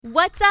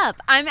What's up?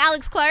 I'm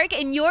Alex Clark,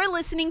 and you're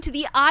listening to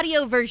the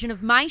audio version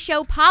of my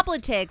show,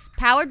 Poplitics,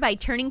 powered by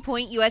Turning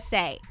Point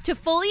USA. To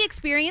fully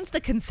experience the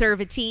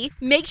conservative,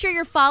 make sure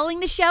you're following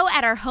the show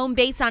at our home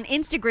base on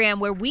Instagram,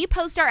 where we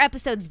post our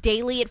episodes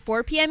daily at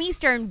 4 p.m.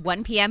 Eastern,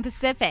 1 p.m.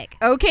 Pacific.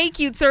 Okay,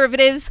 cute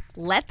conservatives,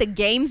 let the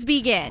games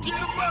begin.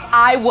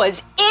 I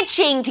was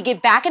itching to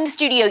get back in the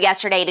studio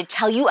yesterday to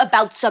tell you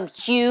about some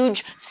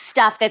huge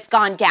stuff that's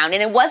gone down,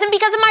 and it wasn't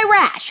because of my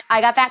rash.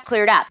 I got that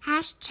cleared up.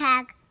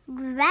 Hashtag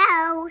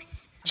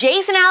gross.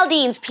 Jason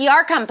Aldean's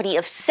PR company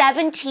of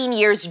 17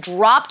 years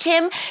dropped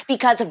him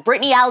because of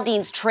Brittany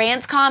Aldean's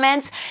trans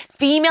comments.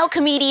 Female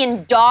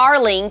comedian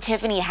darling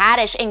Tiffany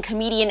Haddish and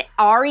comedian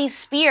Ari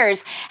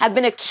Spears have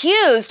been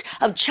accused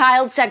of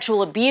child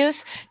sexual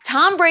abuse.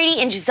 Tom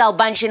Brady and Gisele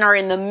Bündchen are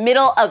in the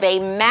middle of a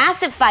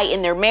massive fight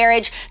in their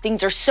marriage.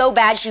 Things are so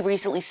bad she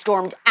recently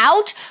stormed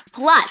out.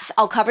 Plus,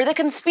 I'll cover the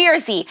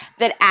conspiracy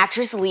that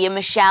actress Leah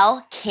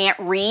Michele can't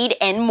read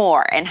and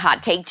more in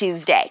Hot Take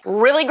Tuesday.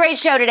 Really great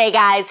show today,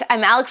 guys.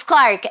 I'm Alex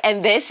Clark,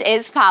 and this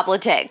is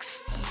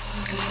Poplitics.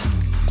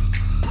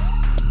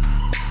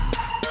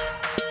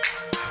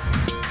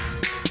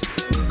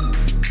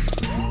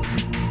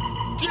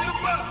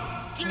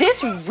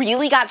 This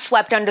really got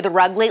swept under the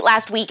rug late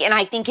last week, and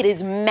I think it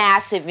is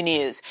massive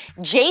news.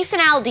 Jason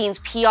Aldean's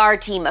PR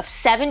team of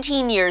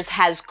 17 years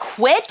has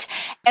quit,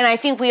 and I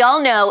think we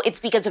all know it's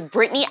because of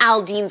Brittany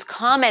Aldean's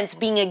comments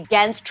being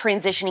against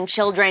transitioning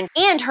children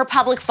and her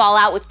public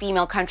fallout with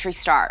female country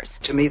stars.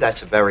 To me,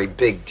 that's a very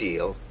big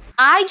deal.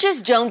 I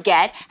just don't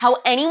get how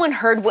anyone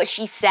heard what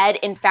she said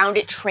and found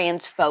it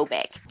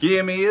transphobic.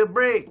 Give me a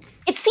break.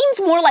 It seems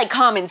more like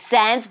common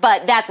sense,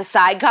 but that's a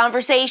side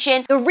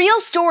conversation. The real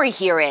story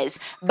here is,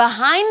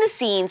 behind the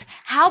scenes,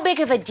 how big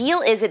of a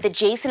deal is it that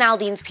Jason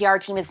Aldean's PR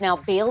team has now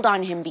bailed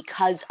on him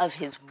because of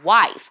his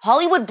wife?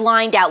 Hollywood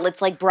blind outlets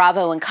like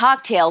Bravo and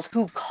Cocktails,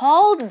 who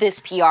called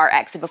this PR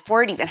exit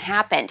before it even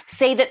happened,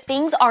 say that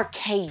things are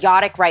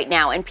chaotic right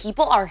now and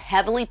people are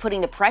heavily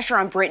putting the pressure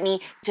on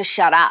Brittany to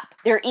shut up.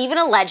 They're even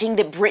alleging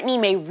that Brittany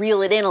may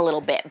reel it in a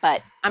little bit,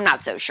 but I'm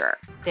not so sure.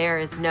 There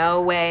is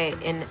no way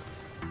in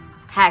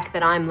heck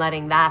that I'm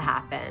letting that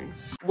happen.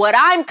 What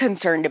I'm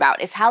concerned about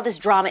is how this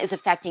drama is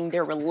affecting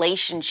their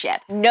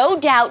relationship. No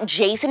doubt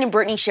Jason and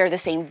Brittany share the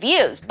same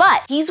views,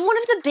 but he's one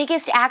of the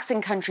biggest acts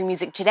in country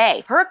music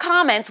today. Her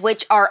comments,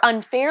 which are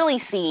unfairly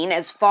seen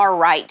as far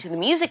right to the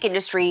music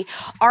industry,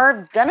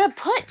 are gonna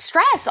put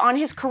stress on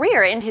his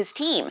career and his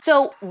team.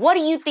 So what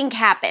do you think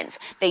happens?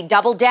 They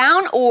double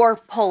down or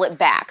pull it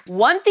back?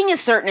 One thing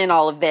is certain in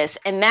all of this,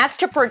 and that's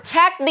to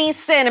protect these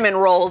cinnamon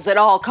rolls at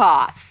all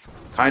costs.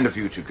 Kind of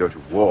you to go to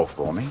war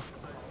for me.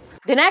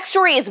 The next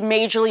story is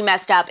majorly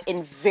messed up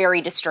and very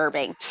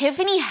disturbing.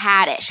 Tiffany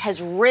Haddish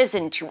has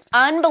risen to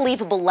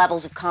unbelievable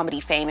levels of comedy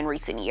fame in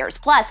recent years.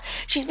 Plus,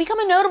 she's become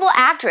a notable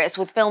actress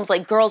with films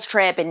like Girls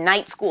Trip and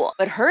Night School.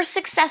 But her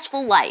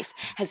successful life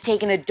has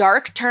taken a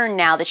dark turn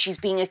now that she's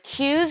being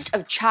accused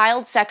of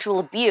child sexual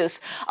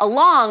abuse,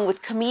 along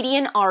with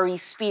comedian Ari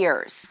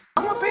Spears.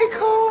 I'm gonna be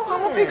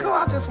cool.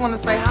 I just want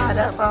to say hi,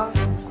 that's all.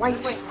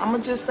 Wait, I'm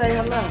gonna just say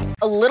hello.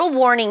 A little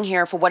warning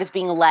here for what is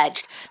being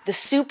alleged. The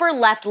super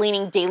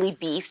left-leaning Daily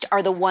Beast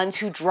are the ones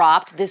who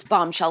dropped this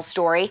bombshell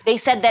story. They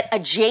said that a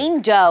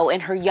Jane Doe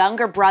and her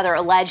younger brother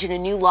allege in a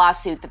new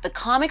lawsuit that the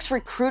comics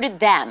recruited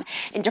them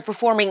into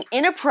performing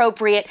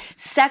inappropriate,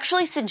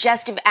 sexually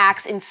suggestive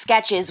acts in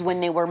sketches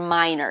when they were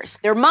minors.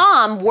 Their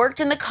mom worked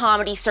in the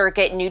comedy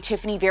circuit, knew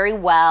Tiffany very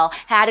well,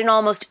 had an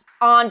almost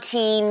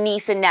auntie,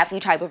 niece, and nephew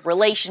type of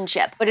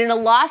relationship. But in a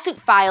lawsuit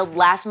filed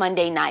last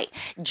Monday night,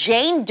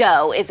 Jane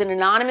Doe is an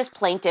anonymous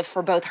plaintiff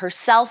for both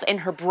herself and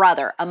her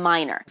brother, a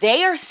minor.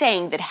 They are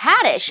saying that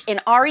Haddish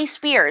and Ari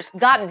Spears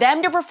got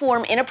them to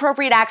perform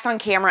inappropriate acts on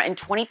camera in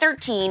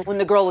 2013 when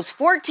the girl was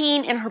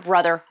 14 and her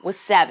brother was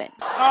 7.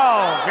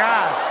 Oh,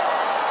 God.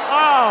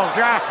 Oh,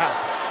 God.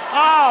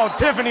 Oh,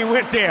 Tiffany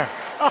went there.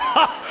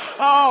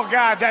 Oh,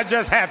 God, that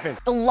just happened.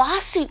 The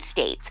lawsuit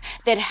states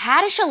that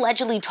Haddish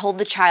allegedly told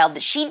the child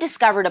that she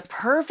discovered a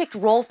perfect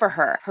role for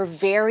her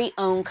very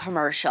own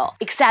commercial.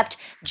 Except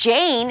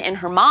Jane and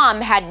her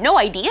mom had no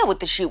idea what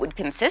the shoot would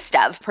consist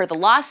of, per the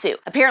lawsuit.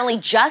 Apparently,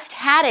 just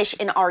Haddish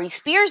and Ari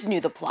Spears knew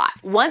the plot.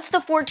 Once the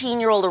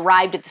 14-year-old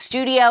arrived at the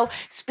studio,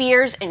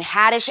 Spears and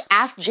Haddish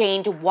asked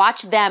Jane to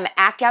watch them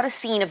act out a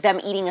scene of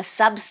them eating a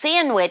sub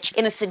sandwich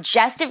in a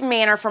suggestive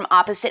manner from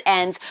opposite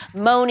ends,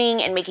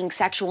 moaning and making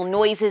sexual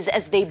noises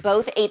as they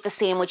both ate the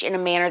sandwich in a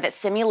manner that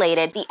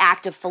simulated the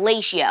act of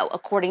fellatio,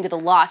 according to the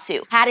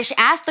lawsuit. Haddish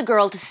asked the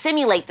girl to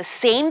simulate the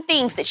same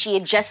things that she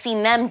had just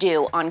seen them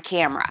do on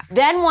camera.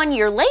 Then 1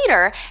 year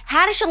later,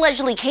 Haddish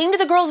allegedly came to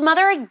the girl's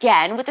mother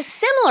again with a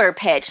similar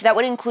pitch that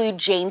would include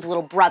Jane's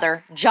little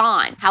brother,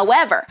 John.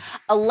 However,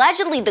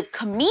 allegedly the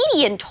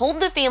comedian told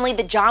the family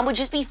that John would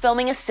just be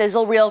filming a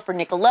sizzle reel for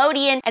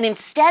Nickelodeon, and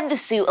instead the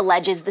suit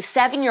alleges the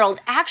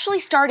 7-year-old actually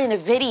starred in a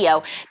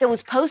video that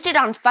was posted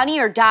on Funny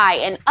or Die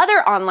and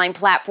other online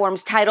platforms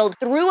titled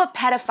Through a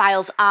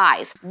Pedophile's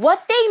Eyes.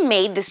 What they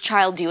made this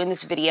child do in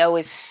this video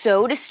is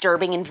so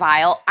disturbing and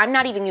vile, I'm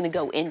not even going to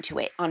go into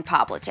it on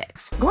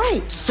Politics.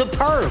 Great.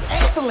 Superb.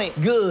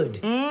 Excellent.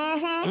 Good.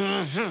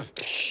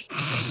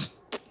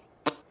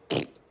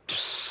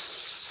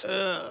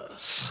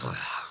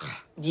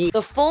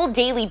 The full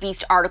Daily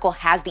Beast article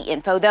has the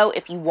info, though,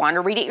 if you want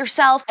to read it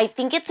yourself. I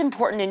think it's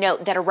important to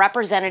note that a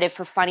representative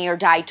for Funny or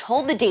Die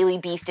told the Daily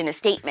Beast in a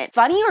statement,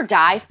 Funny or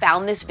Die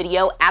found this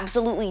video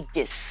absolutely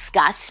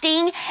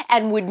disgusting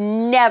and would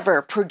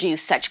never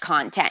produce such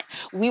content.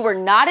 We were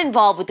not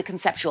involved with the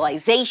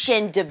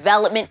conceptualization,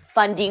 development,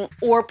 funding,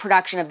 or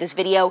production of this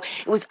video.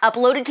 It was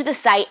uploaded to the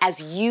site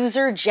as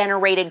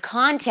user-generated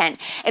content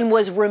and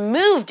was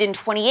removed in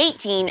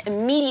 2018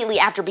 immediately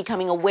after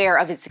becoming aware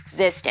of its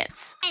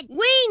existence.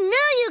 We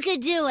knew you could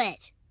do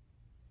it!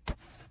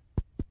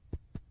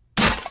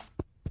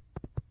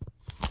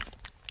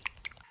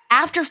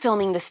 After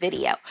filming this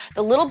video,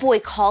 the little boy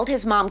called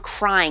his mom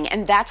crying,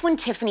 and that's when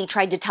Tiffany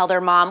tried to tell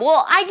their mom,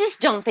 well, I just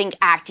don't think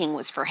acting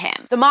was for him.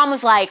 The mom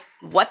was like,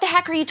 what the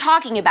heck are you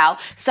talking about?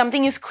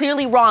 Something is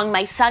clearly wrong.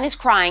 My son is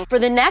crying. For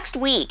the next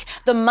week,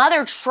 the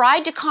mother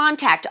tried to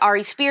contact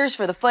Ari Spears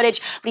for the footage,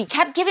 but he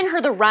kept giving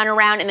her the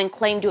runaround and then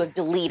claimed to have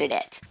deleted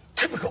it.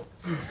 Typical.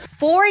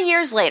 4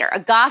 years later, a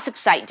gossip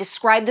site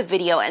described the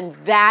video, and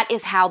that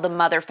is how the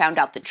mother found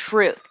out the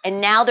truth.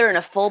 And now they're in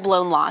a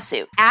full-blown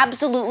lawsuit.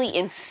 Absolutely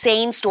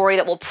insane story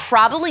that will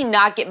probably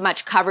not get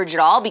much coverage at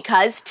all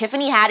because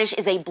Tiffany Haddish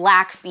is a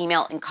black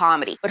female in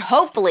comedy. But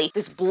hopefully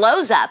this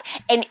blows up,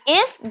 and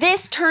if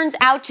this turns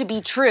out to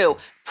be true,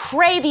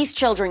 pray these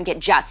children get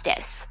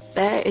justice.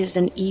 There is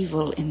an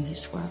evil in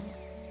this world.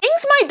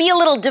 Things might be a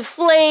little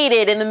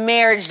deflated in the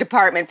marriage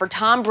department for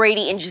Tom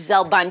Brady and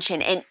Gisele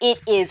Bündchen, and it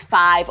is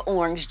 5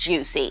 orange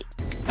juicy.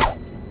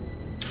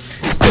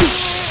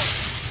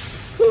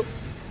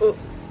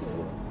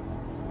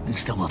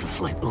 Next time I'll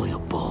deflate all your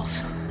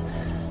balls,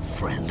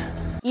 friend.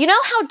 You know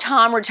how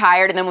Tom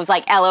retired and then was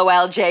like,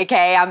 LOL,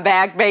 JK, I'm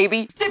back,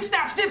 baby? Snip,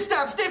 snap, snip,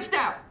 snap, snip,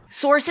 snap.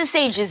 Sources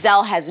say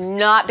Gisele has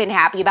not been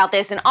happy about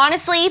this, and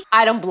honestly,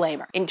 I don't blame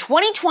her. In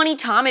 2020,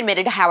 Tom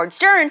admitted to Howard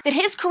Stern that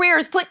his career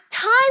has put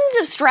tons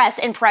of stress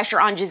and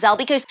pressure on Gisele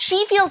because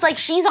she feels like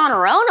she's on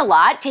her own a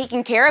lot,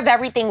 taking care of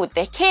everything with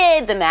the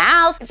kids and the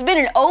house. It's been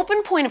an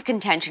open point of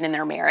contention in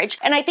their marriage,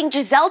 and I think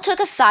Gisele took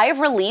a sigh of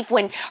relief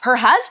when her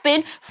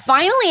husband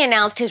finally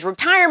announced his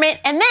retirement,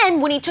 and then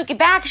when he took it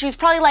back, she was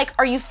probably like,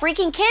 are you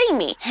freaking kidding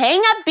me?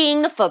 Hang up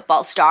being the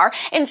football star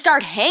and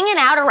start hanging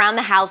out around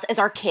the house as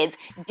our kid's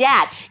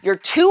dad. You're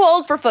too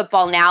old for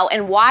football now,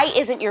 and why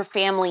isn't your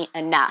family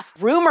enough?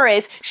 Rumor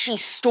is she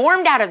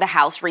stormed out of the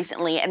house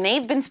recently, and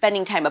they've been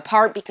spending time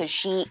apart because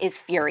she is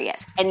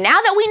furious. And now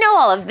that we know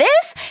all of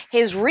this,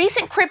 his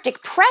recent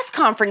cryptic press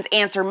conference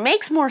answer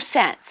makes more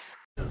sense.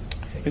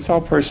 It's all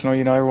personal,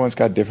 you know, everyone's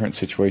got different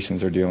situations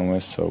they're dealing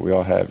with, so we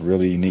all have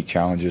really unique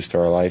challenges to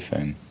our life,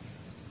 and,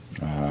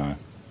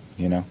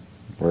 you know,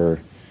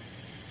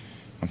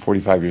 I'm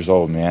 45 years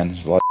old, man.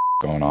 There's a lot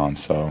of going on,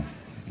 so...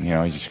 You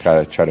know, you just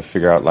gotta try to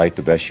figure out life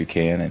the best you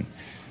can,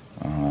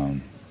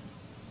 and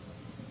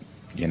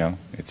you know,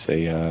 it's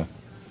a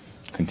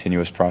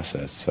continuous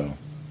process. So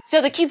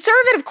the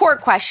conservative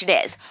court question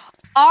is: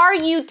 are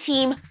you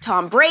team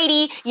Tom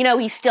Brady? You know,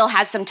 he still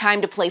has some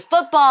time to play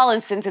football,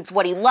 and since it's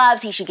what he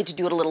loves, he should get to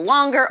do it a little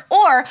longer.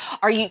 Or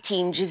are you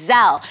team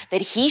Gisele,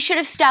 that he should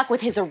have stuck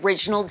with his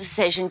original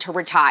decision to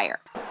retire?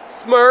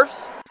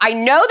 Smurfs. I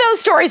know those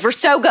stories were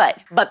so good,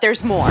 but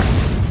there's more.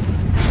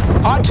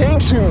 Hot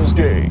Take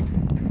Tuesday.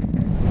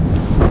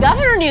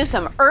 Governor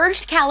Newsom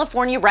urged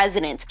California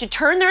residents to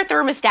turn their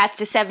thermostats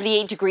to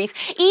 78 degrees,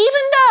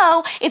 even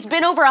though it's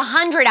been over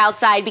 100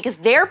 outside because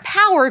their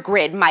power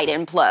grid might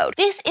implode.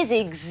 This is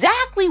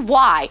exactly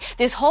why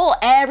this whole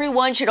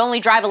everyone should only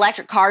drive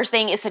electric cars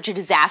thing is such a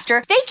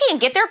disaster. They can't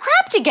get their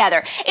crap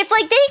together. It's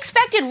like they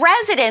expected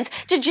residents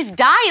to just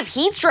die of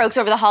heat strokes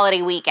over the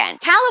holiday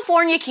weekend.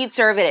 California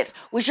conservatives,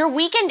 was your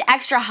weekend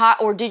extra hot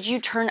or did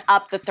you turn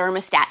up the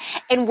thermostat?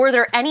 And were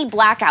there any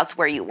blackouts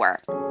where you were?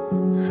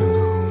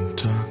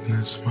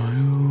 It's my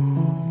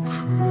old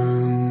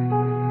friend.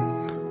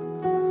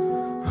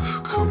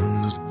 I've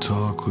come to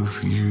talk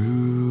with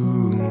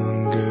you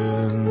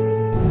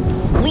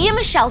again. Leah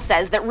Michelle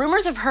says that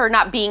rumors of her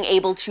not being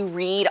able to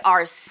read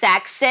are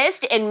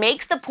sexist and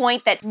makes the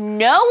point that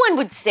no one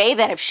would say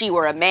that if she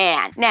were a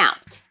man. Now,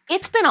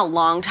 it's been a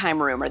long time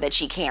rumor that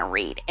she can't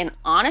read, and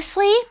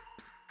honestly,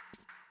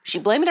 she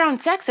blamed it on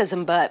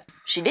sexism, but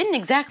she didn't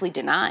exactly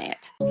deny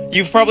it.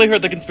 You've probably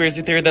heard the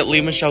conspiracy theory that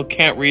Leah Michelle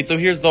can't read, so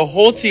here's the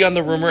whole tea on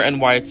the rumor and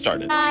why it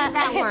started. What is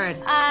that word?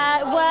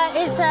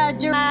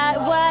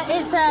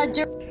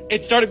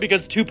 It started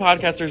because 2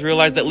 podcasters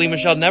realized that Leah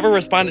Michelle never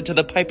responded to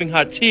the piping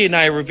hot tea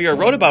Naya Rivera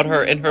wrote about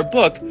her in her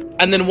book,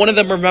 and then one of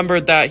them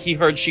remembered that he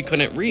heard she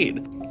couldn't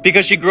read.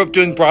 Because she grew up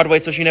doing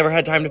Broadway, so she never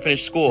had time to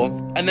finish school.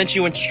 And then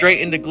she went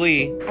straight into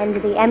Glee. And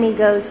the Emmy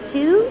goes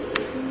to...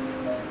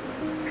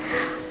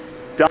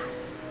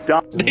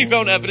 dumb. They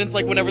found evidence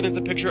like whenever there's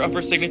a picture of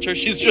her signature,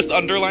 she's just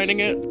underlining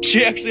it.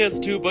 She actually has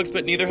 2 books,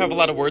 but neither have a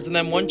lot of words in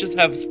them. One just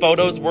has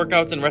photos,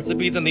 workouts, and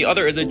recipes, and the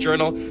other is a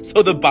journal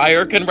so the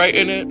buyer can write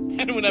in it.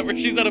 And whenever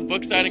she's at a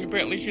book signing,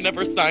 apparently she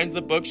never signs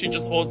the book, she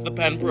just holds the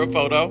pen for a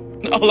photo.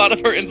 A lot of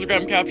her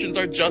Instagram captions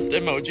are just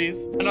emojis.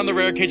 And on the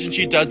rare occasion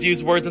she does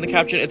use words in the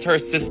caption, it's her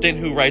assistant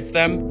who writes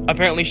them.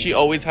 Apparently she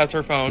always has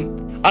her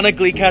phone. On a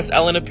Gleecast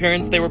Ellen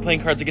appearance, they were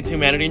playing Cards Against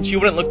Humanity, and she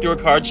wouldn't look through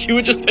a card, she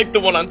would just pick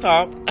the one on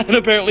top. And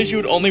apparently she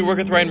would only work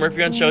with Ryan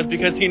Murphy on shows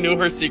because he knew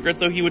her secret,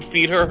 so he would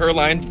feed her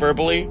lines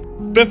verbally.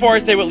 Before I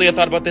say what Leah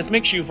thought about this,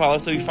 make sure you follow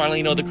so you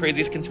finally know the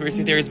craziest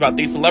conspiracy theories about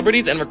these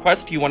celebrities and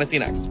requests you want to see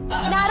next.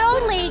 Not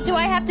only do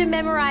I have to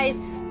memorize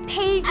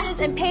pages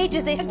and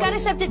pages, they've got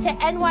accepted to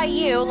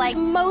NYU, like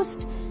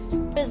most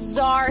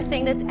bizarre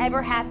thing that's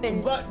ever happened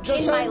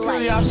in my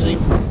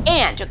life.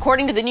 And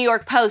according to the New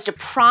York Post, a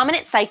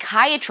prominent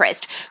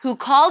psychiatrist who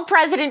called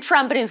President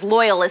Trump and his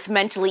loyalists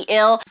mentally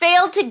ill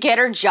failed to get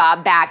her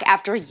job back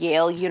after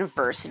Yale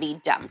University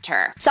dumped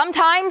her.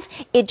 Sometimes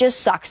it just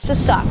sucks to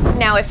suck.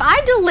 Now, if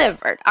I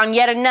delivered on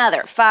yet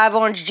another 5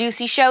 Orange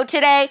Juicy show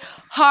today,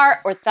 heart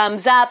or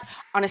thumbs up,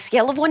 on a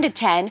scale of 1 to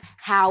 10,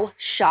 how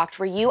shocked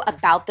were you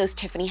about those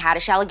Tiffany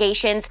Haddish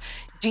allegations?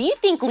 Do you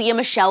think Lea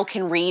Michele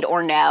can read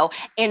or no?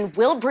 And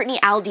will Brittany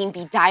Aldean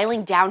be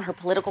dialing down her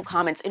political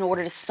comments in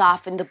order to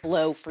soften the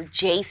blow for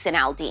Jason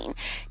Aldean?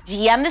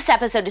 DM this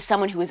episode to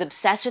someone who is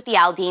obsessed with the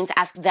Aldeans,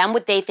 ask them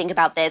what they think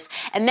about this,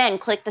 and then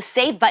click the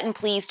save button,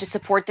 please, to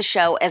support the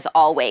show as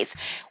always.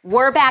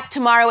 We're back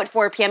tomorrow at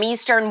 4 p.m.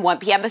 Eastern, 1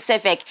 p.m.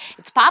 Pacific.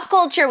 It's pop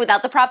culture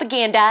without the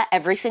propaganda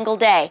every single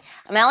day.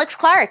 I'm Alex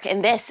Clark,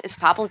 and this is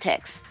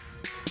Poplitics.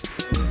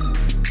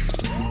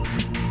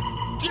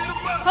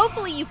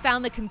 Hopefully you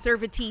found the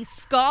conservatee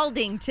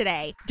scalding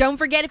today. Don't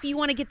forget, if you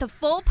want to get the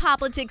full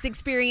Poplitics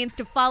experience,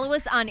 to follow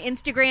us on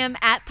Instagram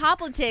at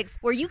Poplitics,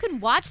 where you can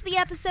watch the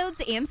episodes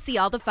and see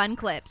all the fun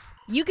clips.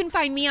 You can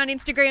find me on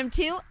Instagram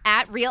too,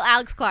 at Real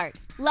Alex Clark.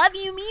 Love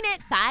you, mean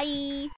it. Bye.